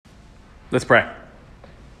Let's pray.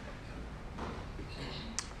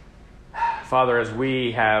 Father, as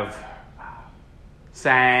we have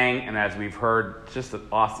sang and as we've heard just an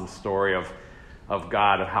awesome story of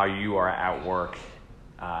God, of how you are at work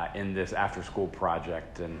in this after-school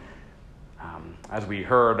project, and as we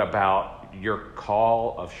heard about your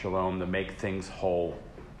call of Shalom to make things whole,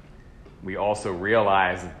 we also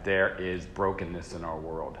realize that there is brokenness in our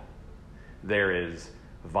world. There is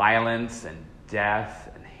violence and death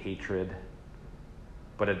and hatred.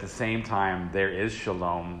 But at the same time, there is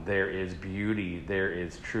shalom, there is beauty, there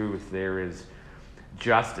is truth, there is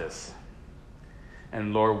justice.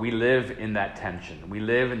 And Lord, we live in that tension. We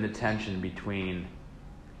live in the tension between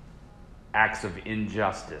acts of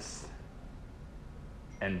injustice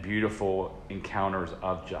and beautiful encounters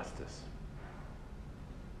of justice.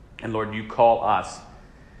 And Lord, you call us,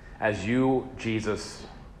 as you, Jesus,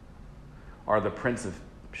 are the Prince of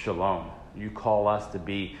Shalom. You call us to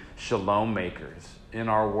be shalom makers in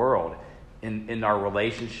our world, in our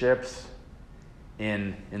relationships,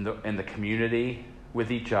 in the community, with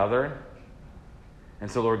each other. And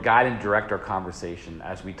so, Lord, guide and direct our conversation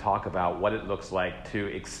as we talk about what it looks like to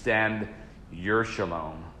extend your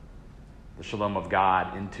shalom, the shalom of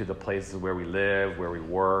God, into the places where we live, where we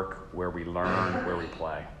work, where we learn, where we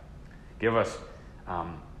play. Give us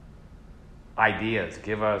ideas.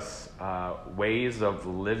 Give us ways of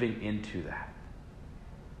living into that.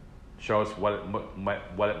 Show us what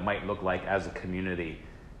it might look like as a community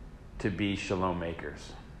to be shalom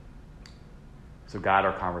makers. So guide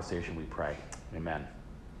our conversation, we pray. Amen.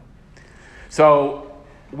 So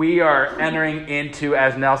we are entering into,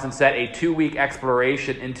 as Nelson said, a 2-week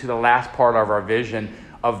exploration into the last part of our vision,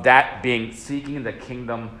 of that being seeking the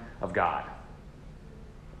kingdom of God.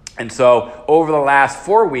 And so over the last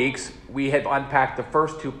 4 weeks, we have unpacked the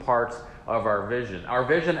first 2 parts of our vision. Our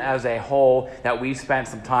vision as a whole, that we spent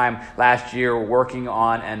some time last year working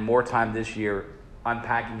on and more time this year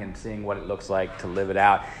unpacking and seeing what it looks like to live it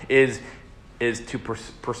out, is to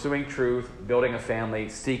pursuing truth, building a family,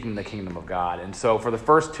 seeking the kingdom of God. And so for the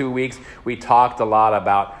first 2 weeks, we talked a lot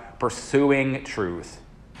about pursuing truth.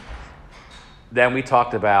 Then we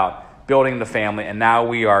talked about building the family, and now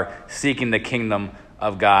we are seeking the kingdom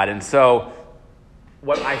of God. And so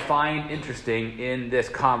what I find interesting in this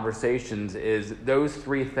conversations is those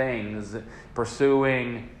 3 things,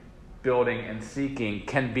 pursuing, building, and seeking,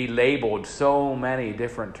 can be labeled so many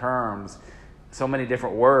different terms, so many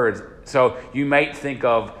different words. So you might think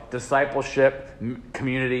of discipleship,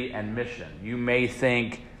 community, and mission. You may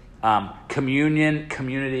think communion,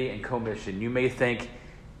 community, and commission. You may think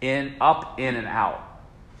up, in, and out.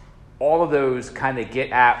 All of those kind of get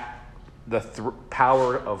at the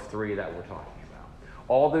power of 3 that we're talking about.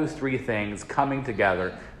 All those 3 things coming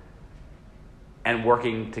together and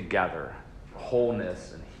working together,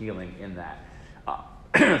 wholeness and healing in that.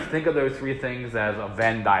 Think of those 3 things as a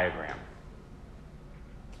Venn diagram.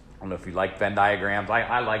 I don't know if you like Venn diagrams.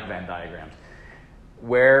 I like Venn diagrams.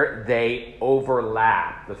 Where they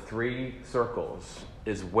overlap, the 3 circles,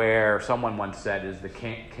 is where someone once said is the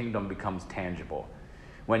kingdom becomes tangible.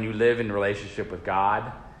 When you live in relationship with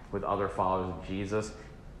God, with other followers of Jesus,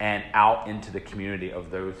 and out into the community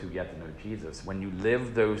of those who get to know Jesus. When you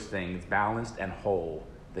live those things balanced and whole,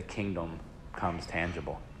 the kingdom becomes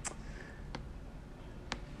tangible.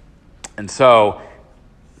 And so,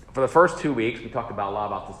 for the first 2 weeks, we talked about a lot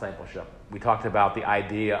about discipleship. We talked about the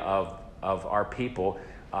idea of our people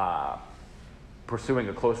pursuing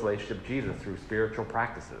a close relationship with Jesus through spiritual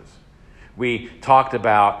practices. We talked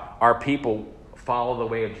about our people follow the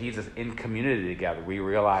way of Jesus in community together. We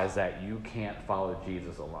realize that you can't follow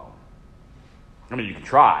Jesus alone. I mean, you can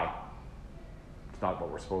try. It's not what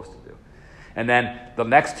we're supposed to do. And then the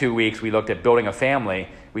next 2 weeks, we looked at building a family.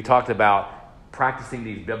 We talked about practicing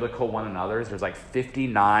these biblical one another's. There's like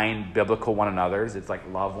 59 biblical one another's. It's like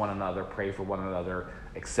love one another, pray for one another,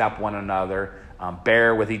 accept one another,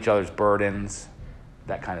 bear with each other's burdens,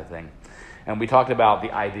 that kind of thing. And we talked about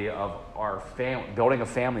the idea of our building a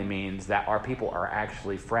family means that our people are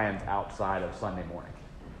actually friends outside of Sunday morning.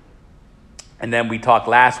 And then we talked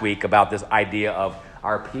last week about this idea of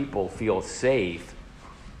our people feel safe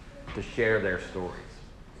to share their stories.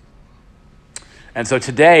 And so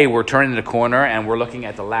today we're turning the corner and we're looking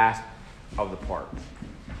at the last of the parts,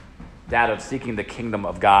 that of seeking the kingdom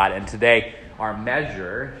of God. And today our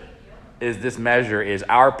measure is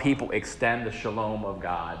our people extend the shalom of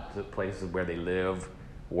God to places where they live,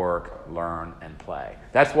 work, learn, and play.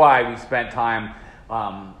 That's why we spent time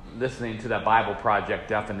listening to that Bible Project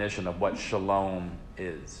definition of what shalom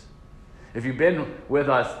is. If you've been with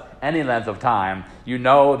us any length of time, you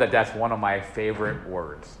know that that's one of my favorite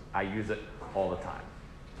words. I use it all the time.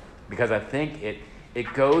 because I think it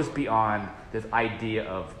goes beyond this idea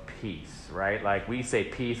of peace, right? Like we say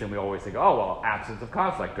peace and we always think, oh, well, absence of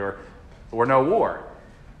conflict or no war.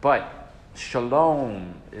 But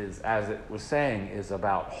shalom is, as it was saying, is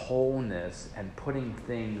about wholeness and putting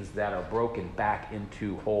things that are broken back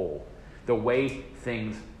into whole, the way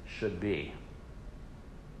things should be.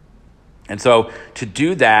 And so to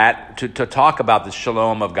do that, to talk about the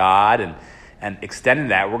shalom of God and extending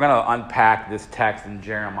that, we're going to unpack this text in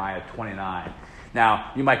Jeremiah 29.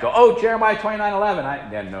 Now, you might go, oh, Jeremiah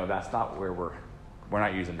 29:11. No, that's not where we're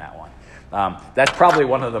not using that one. That's probably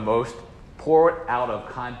one of the most poured out of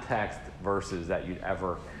context verses that you'd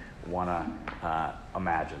ever want to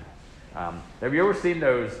imagine. Have you ever seen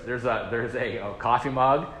those? There's a coffee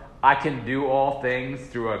mug. I can do all things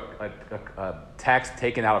through a text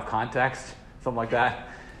taken out of context, something like that.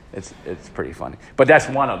 It's pretty funny. But that's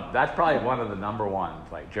probably one of the number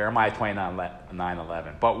ones, like Jeremiah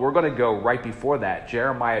 29:11. But we're going to go right before that,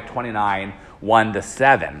 Jeremiah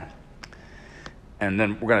 29:1-7. And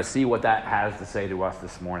then we're going to see what that has to say to us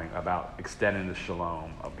this morning about extending the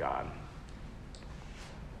shalom of God.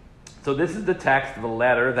 So this is the text of the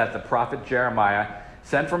letter that the prophet Jeremiah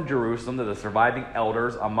sent from Jerusalem to the surviving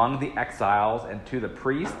elders among the exiles and to the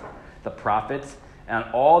priests, the prophets, and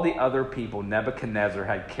all the other people Nebuchadnezzar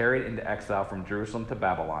had carried into exile from Jerusalem to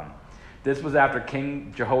Babylon. This was after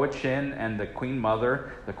King Jehoiachin and the queen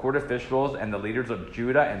mother, the court officials, and the leaders of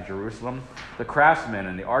Judah and Jerusalem, the craftsmen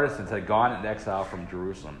and the artisans had gone into exile from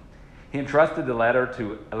Jerusalem. He entrusted the letter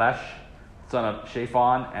to Elish, son of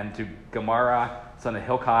Shaphan, and to Gemariah, son of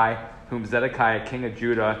Hilkiah, whom Zedekiah, king of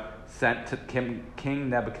Judah, sent to King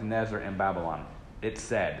Nebuchadnezzar in Babylon. It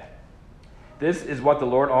said, "This is what the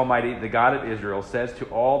Lord Almighty, the God of Israel, says to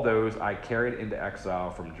all those I carried into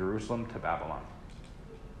exile from Jerusalem to Babylon.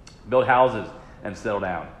 Build houses and settle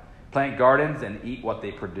down. Plant gardens and eat what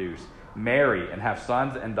they produce. Marry and have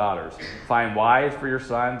sons and daughters. Find wives for your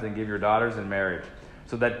sons and give your daughters in marriage,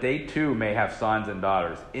 so that they too may have sons and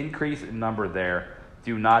daughters. Increase in number there.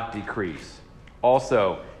 Do not decrease.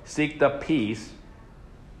 Also, seek the peace."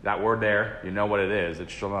 That word there, you know what it is.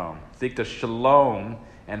 It's shalom. Seek the shalom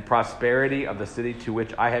and prosperity of the city to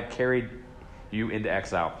which I have carried you into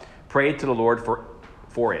exile. Pray to the Lord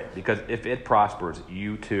for it, because if it prospers,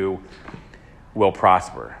 you too will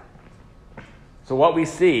prosper. So what we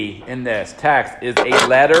see in this text is a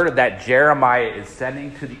letter that Jeremiah is sending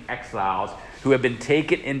to the exiles who have been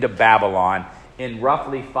taken into Babylon in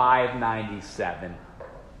roughly 597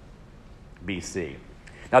 BC.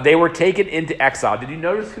 Now, they were taken into exile. Did you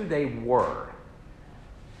notice who they were?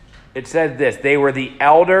 It says this: they were the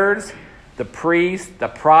elders, the priests, the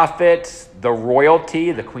prophets, the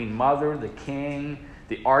royalty, the queen mother, the king,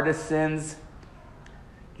 the artisans.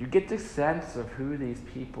 You get the sense of who these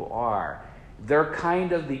people are. They're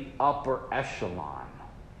kind of the upper echelon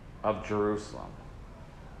of Jerusalem.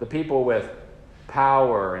 The people with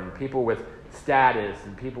power and people with status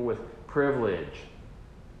and people with privilege.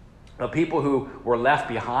 The people who were left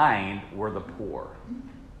behind were the poor.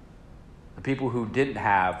 The people who didn't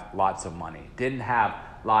have lots of money, didn't have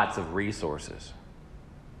lots of resources.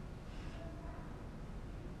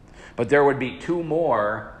 But there would be two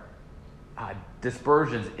more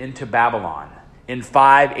dispersions into Babylon. In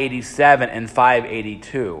 587 and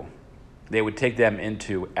 582, they would take them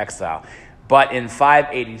into exile. But in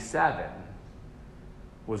 587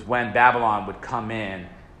 was when Babylon would come in,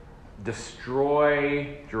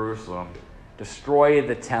 destroy Jerusalem, destroy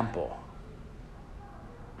the temple.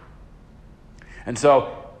 And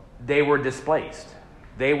so they were displaced.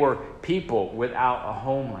 They were people without a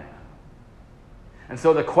homeland. And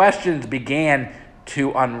so the questions began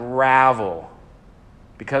to unravel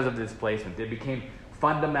because of displacement. They became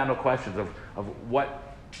fundamental questions of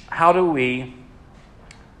how do we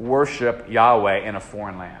worship Yahweh in a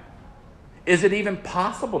foreign land? Is it even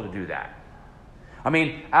possible to do that? I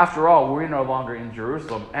mean, after all, we're no longer in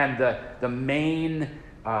Jerusalem, and the main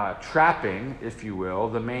trapping, if you will,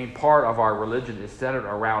 the main part of our religion is centered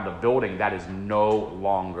around a building that is no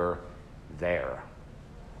longer there.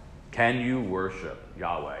 Can you worship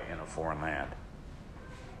Yahweh in a foreign land?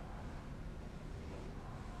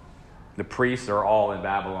 The priests are all in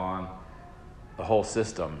Babylon. The whole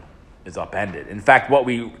system is upended. In fact,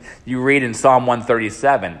 you read in Psalm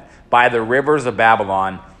 137, by the rivers of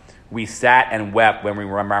Babylon, we sat and wept when we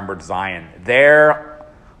remembered Zion. There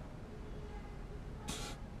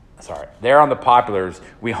on the poplars,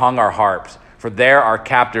 we hung our harps. For there our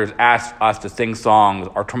captors asked us to sing songs.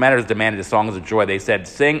 Our tormentors demanded songs of joy. They said,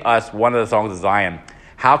 "Sing us one of the songs of Zion."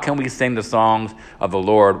 How can we sing the songs of the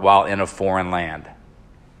Lord while in a foreign land?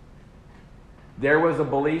 There was a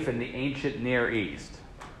belief in the ancient Near East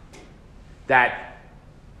that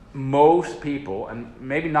most people, and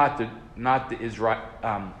maybe not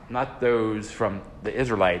those from the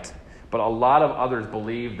Israelites, but a lot of others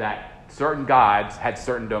believe that certain gods had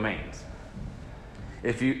certain domains.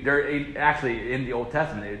 Actually, in the Old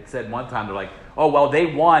Testament, it said one time, they're like, oh, well, they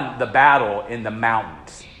won the battle in the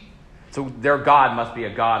mountains. So their God must be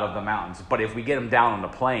a God of the mountains. But if we get them down on the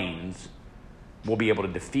plains, we'll be able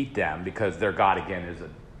to defeat them because their God, again, is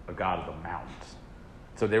a God of the mountains.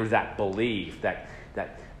 So there was that belief that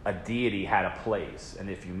a deity had a place. And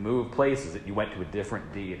if you moved places, you went to a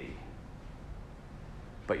different deity.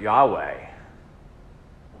 But Yahweh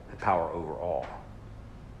had power over all.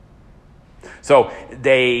 So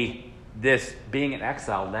this being in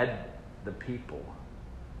exile led the people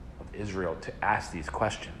of Israel to ask these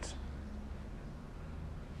questions.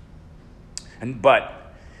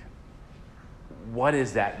 But what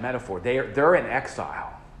is that metaphor? They're in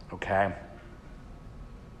exile, okay?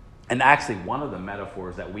 And actually, one of the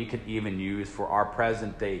metaphors that we could even use for our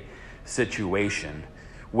present day situation,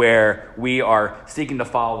 where we are seeking to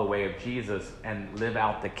follow the way of Jesus and live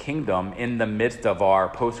out the kingdom in the midst of our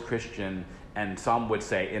post-Christian, and some would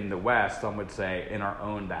say in the West, some would say in our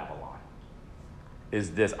own Babylon,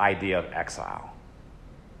 is this idea of exile.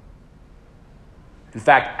 In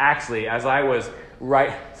fact, actually, as I was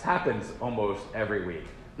this happens almost every week.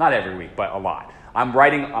 Not every week, but a lot.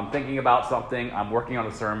 I'm thinking about something, I'm working on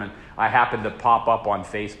a sermon, I happen to pop up on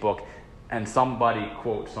Facebook, and somebody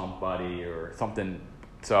quotes somebody or something.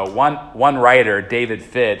 So one writer, David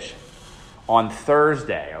Fitch, on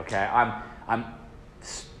Thursday, okay,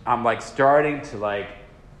 I'm like starting to like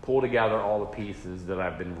pull together all the pieces that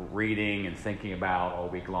I've been reading and thinking about all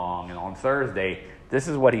week long, and on Thursday, this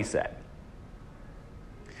is what he said.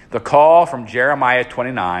 The call from Jeremiah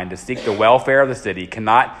 29 to seek the welfare of the city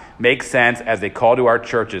cannot make sense as a call to our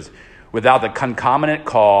churches without the concomitant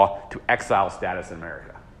call to exile status in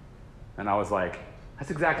America. And I was like,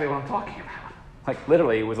 that's exactly what I'm talking about. Like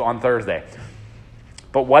literally, it was on Thursday.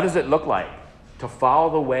 But what does it look like to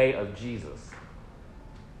follow the way of Jesus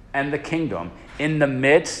and the kingdom in the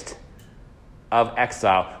midst of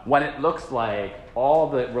exile, when it looks like all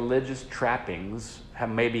the religious trappings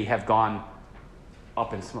have gone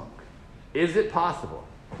up in smoke? Is it possible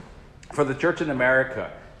for the church in America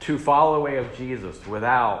to follow the way of Jesus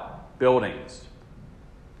without buildings,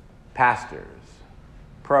 pastors,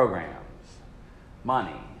 programs,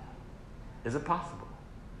 money? Is it possible?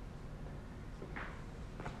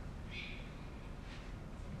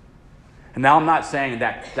 And now I'm not saying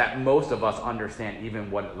that most of us understand even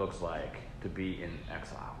what it looks like to be in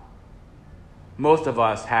exile. Most of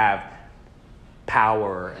us have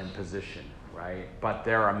power and position, right? But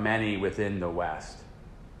there are many within the West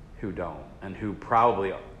who don't, and who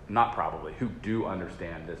who do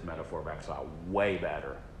understand this metaphor of exile way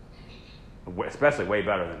better, especially way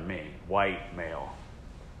better than me, white male.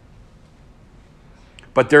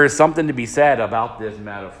 But there is something to be said about this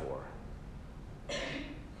metaphor,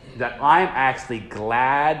 that I'm actually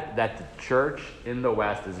glad that the church in the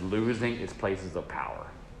West is losing its places of power.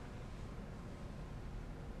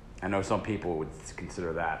 I know some people would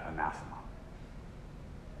consider that anathema.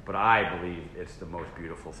 But I believe it's the most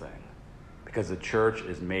beautiful thing, because the church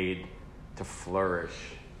is made to flourish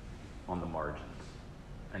on the margins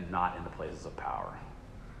and not in the places of power.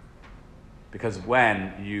 Because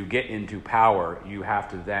when you get into power, you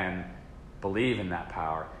have to then believe in that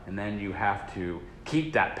power, and then you have to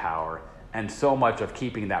keep that power, and so much of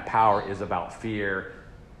keeping that power is about fear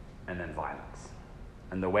and then violence.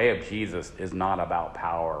 And the way of Jesus is not about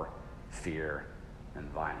power, fear, and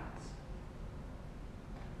violence.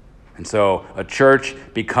 And so a church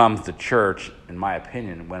becomes the church, in my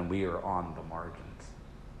opinion, when we are on the margins.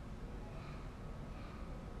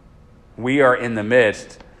 We are in the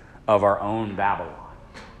midst of our own Babylon.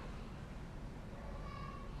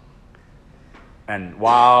 And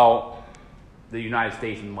while the United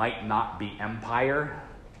States might not be empire,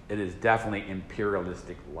 it is definitely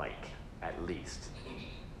imperialistic-like, at least.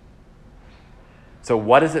 So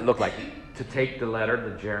what does it look like to take the letter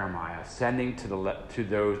to Jeremiah, sending to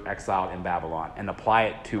those exiled in Babylon, and apply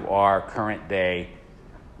it to our current day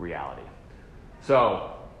reality?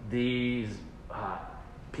 So these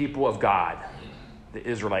people of God, the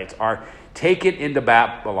Israelites, are taken into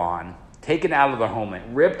Babylon, taken out of their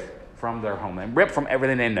homeland, ripped from their homeland, ripped from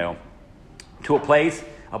everything they know, to a place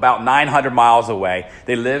about 900 miles away.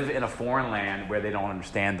 They live in a foreign land where they don't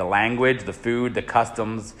understand the language, the food, the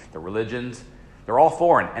customs, the religions. They're all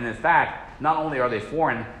foreign. And in fact, not only are they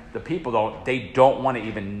foreign, the people don't want to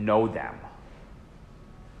even know them.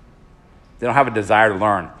 They don't have a desire to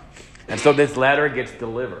learn. And so this letter gets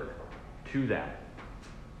delivered to them.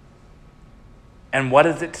 And what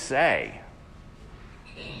does it say?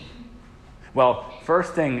 Well,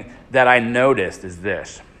 first thing that I noticed is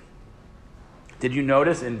this. Did you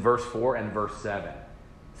notice in verse 4 and verse 7? It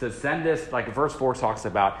says, send this, like verse 4 talks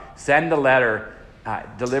about, send a letter,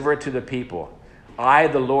 deliver it to the people. I,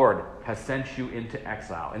 the Lord, have sent you into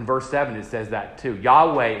exile. In verse 7, it says that too.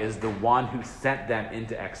 Yahweh is the one who sent them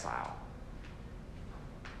into exile.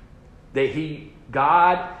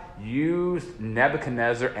 God used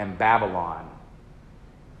Nebuchadnezzar and Babylon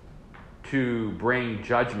to bring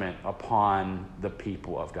judgment upon the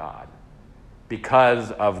people of God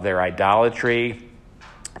because of their idolatry,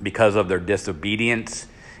 because of their disobedience,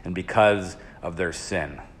 and because of their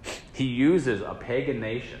sin. He uses a pagan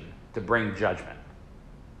nation to bring judgment.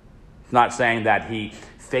 It's not saying that he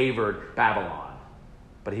favored Babylon,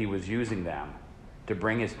 but he was using them to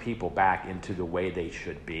bring his people back into the way they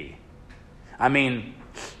should be. I mean,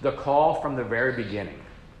 the call from the very beginning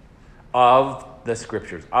of the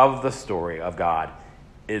scriptures, of the story of God,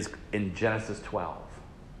 is in Genesis 12.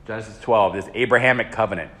 Genesis 12 is Abrahamic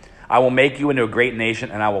covenant. I will make you into a great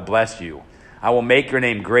nation, and I will bless you. I will make your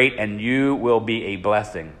name great, and you will be a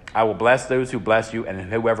blessing. I will bless those who bless you,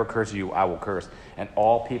 and whoever curses you, I will curse. And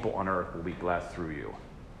all people on earth will be blessed through you.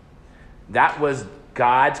 That was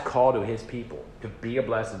God's call to his people, to be a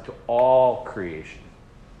blessing to all creation.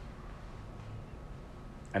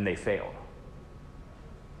 And they failed.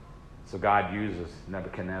 So God uses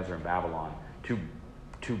Nebuchadnezzar and Babylon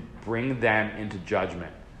to bring them into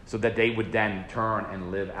judgment so that they would then turn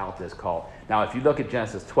and live out this call. Now, if you look at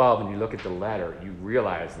Genesis 12 and you look at the letter, you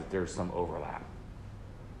realize that there's some overlap.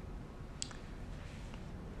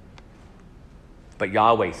 But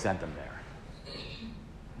Yahweh sent them there.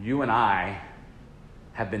 You and I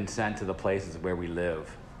have been sent to the places where we live,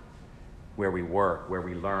 where we work, where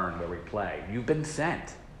we learn, where we play. You've been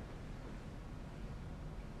sent.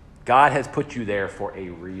 God has put you there for a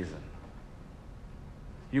reason.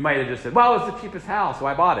 You might have just said, well, it's the cheapest house, so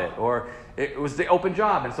I bought it. Or it was the open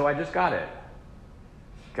job, and so I just got it.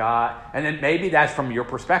 And then maybe that's from your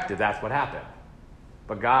perspective, that's what happened.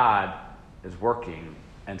 But God is working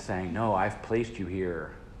and saying, no, I've placed you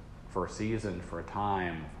here for a season, for a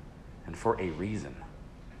time, and for a reason.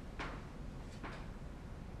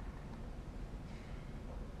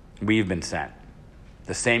 We've been sent.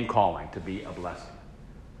 The same calling to be a blessing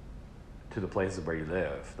to the places where you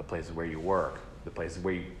live, the places where you work, the places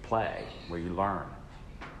where you play, where you learn.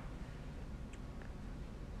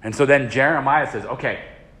 And so then Jeremiah says, okay,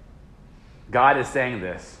 God is saying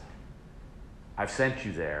this. I've sent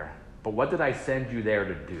you there, but what did I send you there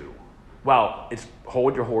to do? Well, it's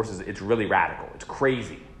hold your horses. It's really radical. It's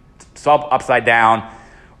crazy. It's upside down,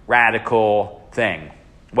 radical thing.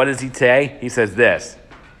 What does he say? He says this.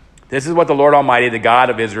 This is what the Lord Almighty, the God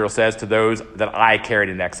of Israel, says to those that I carried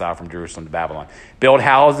in exile from Jerusalem to Babylon. Build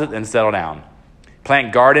houses and settle down.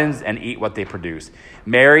 Plant gardens and eat what they produce.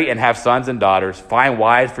 Marry and have sons and daughters. Find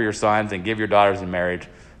wives for your sons and give your daughters in marriage,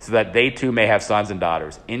 so that they too may have sons and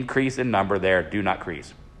daughters. Increase in number there, do not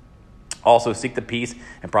decrease. Also seek the peace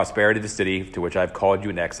and prosperity of the city to which I have called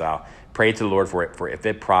you in exile. Pray to the Lord for it, for if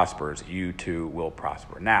it prospers, you too will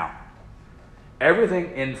prosper. Now,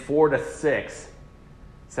 everything in 4 to 6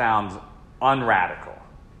 sounds unradical,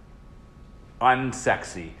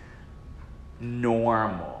 unsexy,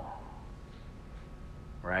 normal,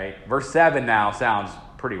 right? Verse 7 now sounds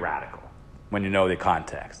pretty radical when you know the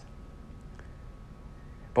context.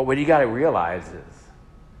 But what you got to realize is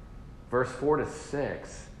verse 4 to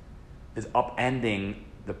 6 is upending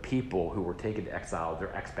the people who were taken to exile,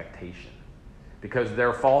 their expectation. Because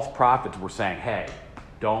their false prophets were saying, hey,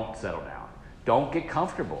 don't settle down. Don't get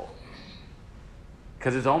comfortable.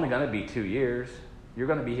 Because it's only going to be 2 years. You're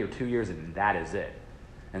going to be here 2 years and that is it.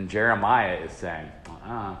 And Jeremiah is saying,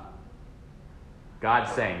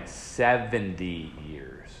 God's saying 70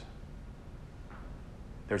 years.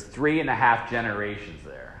 There's 3.5 generations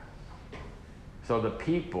there. So the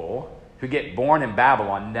people who get born in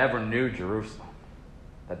Babylon never knew Jerusalem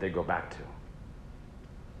that they go back to.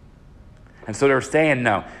 And so they're saying,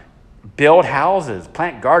 no, build houses,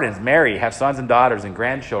 plant gardens, marry, have sons and daughters and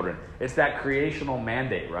grandchildren. It's that creational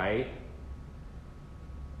mandate, right?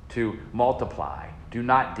 To multiply. Do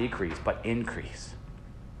not decrease, but increase.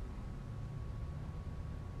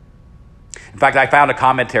 In fact, I found a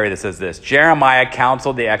commentary that says this. Jeremiah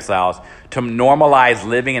counseled the exiles to normalize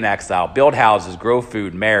living in exile, build houses, grow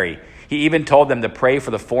food, marry. He even told them to pray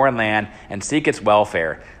for the foreign land and seek its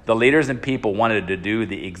welfare. The leaders and people wanted to do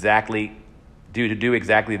exactly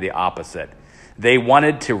the opposite. They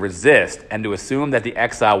wanted to resist and to assume that the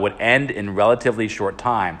exile would end in relatively short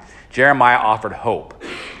time. Jeremiah offered hope,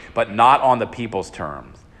 but not on the people's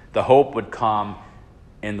terms. The hope would come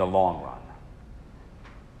in the long run.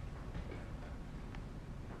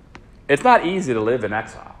 It's not easy to live in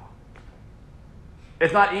exile.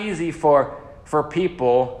 It's not easy for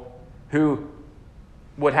people who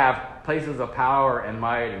would have places of power and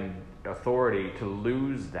might and authority to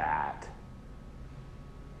lose that.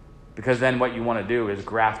 Because then what you want to do is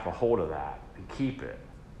grasp a hold of that and keep it.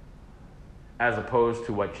 As opposed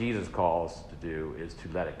to what Jesus calls to do is to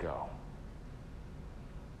let it go.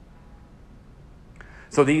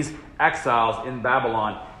 So these exiles in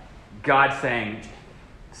Babylon, God's saying,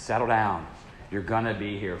 settle down. You're going to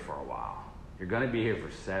be here for a while. You're going to be here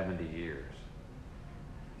for 70 years.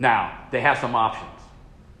 Now, they have some options.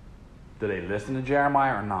 Do they listen to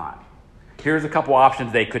Jeremiah or not? Here's a couple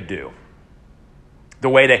options they could do. The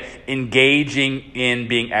way to engaging in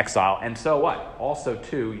being exiled. And so what? Also,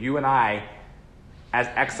 too, you and I, as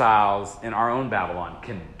exiles in our own Babylon,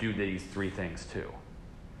 can do these three things too.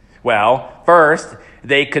 Well, first,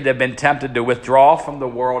 they could have been tempted to withdraw from the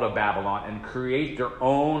world of Babylon and create their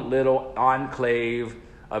own little enclave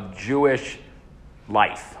of Jewish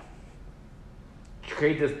life.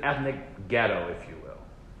 Create this ethnic ghetto, if you will.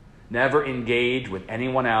 Never engage with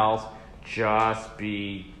anyone else. Just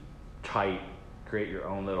be tight. Create your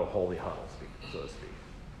own little holy huddle, so to speak.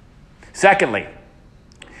 Secondly,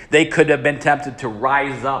 they could have been tempted to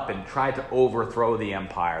rise up and try to overthrow the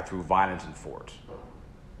empire through violence and force.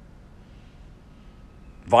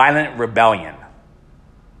 Violent rebellion.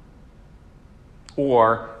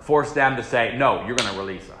 Or force them to say, no, you're going to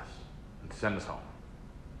release us and send us home.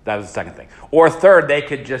 That was the second thing. Or third, they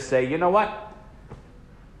could just say, you know what?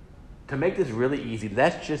 To make this really easy,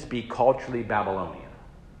 let's just be culturally Babylonian.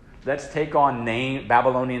 Let's take on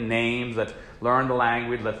Babylonian names. Let's learn the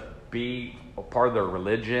language. Let's be a part of their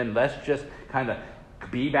religion. Let's just kind of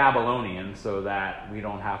be Babylonian so that we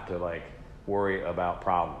don't have to worry about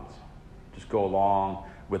problems. Just go along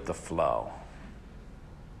with the flow.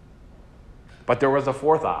 But there was a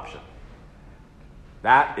fourth option.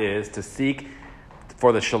 That is to seek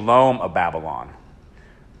for the shalom of Babylon.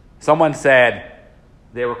 Someone said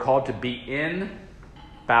they were called to be in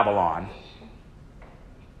Babylon,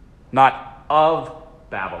 not of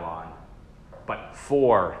Babylon, but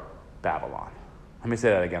for Babylon. Let me say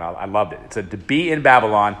that again. I loved it. It said to be in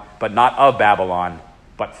Babylon, but not of Babylon,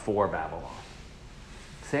 but for Babylon.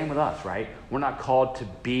 Same with us, right? We're not called to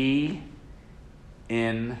be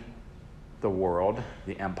in the world,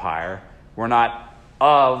 the empire. We're not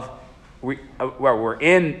we're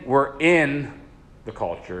in the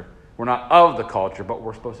culture. We're not of the culture, but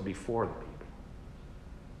we're supposed to be for the people,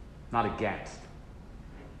 not against.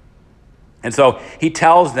 And so he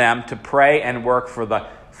tells them to pray and work for the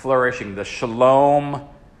flourishing, the shalom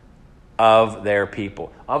of their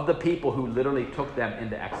people, of the people who literally took them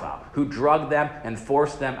into exile, who drugged them and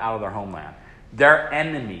forced them out of their homeland. Their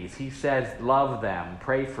enemies, he says, love them,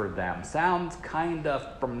 pray for them. Sounds kind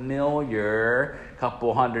of familiar. A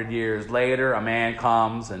couple hundred years later, a man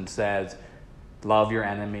comes and says, love your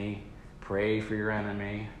enemy, pray for your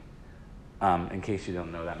enemy. In case you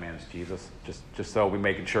don't know, that man is Jesus. Just so we're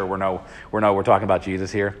making sure we're talking about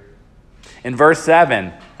Jesus here. In verse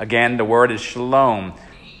 7, again, the word is shalom.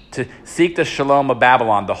 To seek the shalom of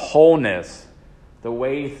Babylon, the wholeness, the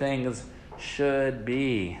way things should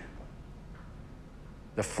be.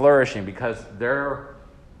 The flourishing, because their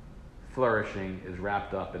flourishing is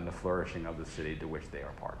wrapped up in the flourishing of the city to which they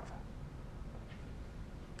are part of.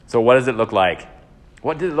 So what does it look like?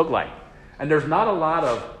 What did it look like? And there's not a lot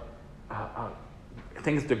of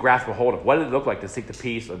things to grasp a hold of. What did it look like to seek the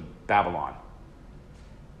peace of Babylon?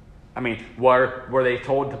 I mean, were they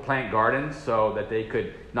told to plant gardens so that they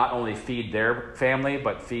could not only feed their family,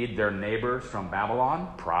 but feed their neighbors from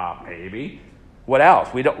Babylon? Maybe. What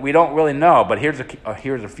else? We don't really know, but here's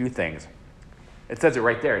a few things. It says it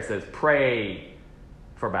right there. It says, pray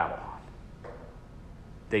for Babylon.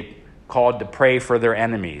 They called to pray for their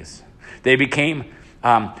enemies. They became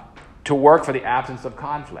to work for the absence of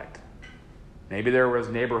conflict. Maybe there was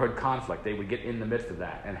neighborhood conflict. They would get in the midst of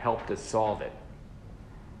that and help to solve it.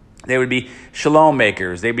 They would be shalom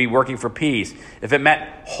makers. They'd be working for peace. If it meant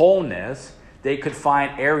wholeness, they could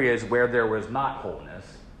find areas where there was not wholeness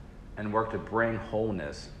and work to bring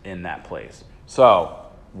wholeness in that place. So,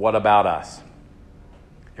 what about us?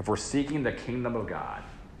 If we're seeking the kingdom of God,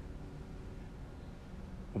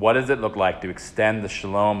 what does it look like to extend the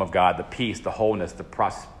shalom of God, the peace, the wholeness, the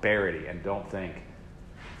prosperity, and don't think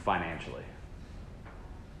financially?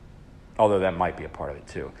 Although that might be a part of it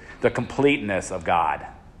too. The completeness of God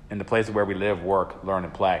in the places where we live, work, learn,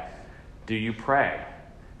 and play. Do you pray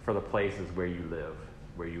for the places where you live,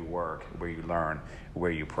 where you work, where you learn,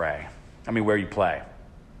 where you play?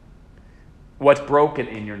 What's broken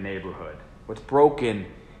in your neighborhood? What's broken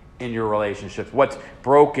in your relationships? What's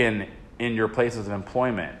broken in your places of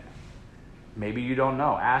employment? Maybe you don't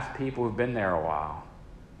know. Ask people who've been there a while.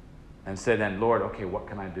 And say then, Lord, okay, what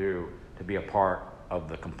can I do to be a part of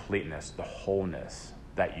the completeness, the wholeness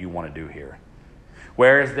that you want to do here?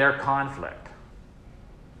 Where is there conflict?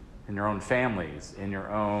 In your own families, in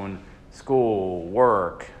your own school,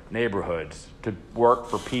 work, neighborhoods, to work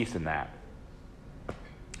for peace in that.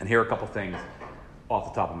 And here are a couple things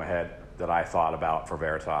off the top of my head that I thought about for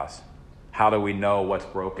Veritas. How do we know what's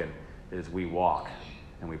broken? Is we walk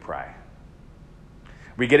and we pray.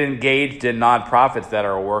 We get engaged in nonprofits that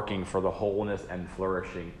are working for the wholeness and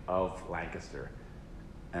flourishing of Lancaster.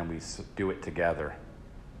 And we do it together.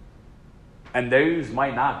 And those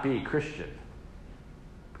might not be Christian.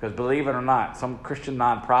 Because believe it or not, some Christian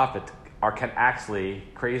nonprofits can actually,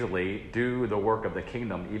 crazily, do the work of the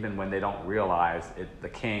kingdom even when they don't realize it's the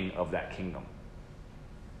king of that kingdom.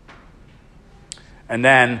 And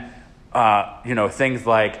then, things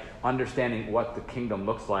like understanding what the kingdom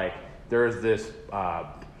looks like. There's this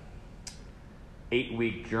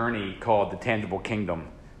 8-week journey called the Tangible Kingdom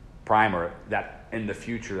Primer that in the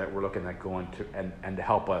future that we're looking at going to and to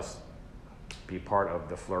help us be part of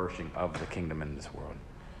the flourishing of the kingdom in this world.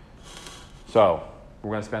 So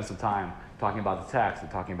we're going to spend some time talking about the text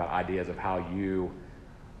and talking about ideas of how you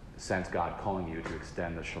sense God calling you to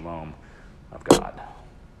extend the shalom of God.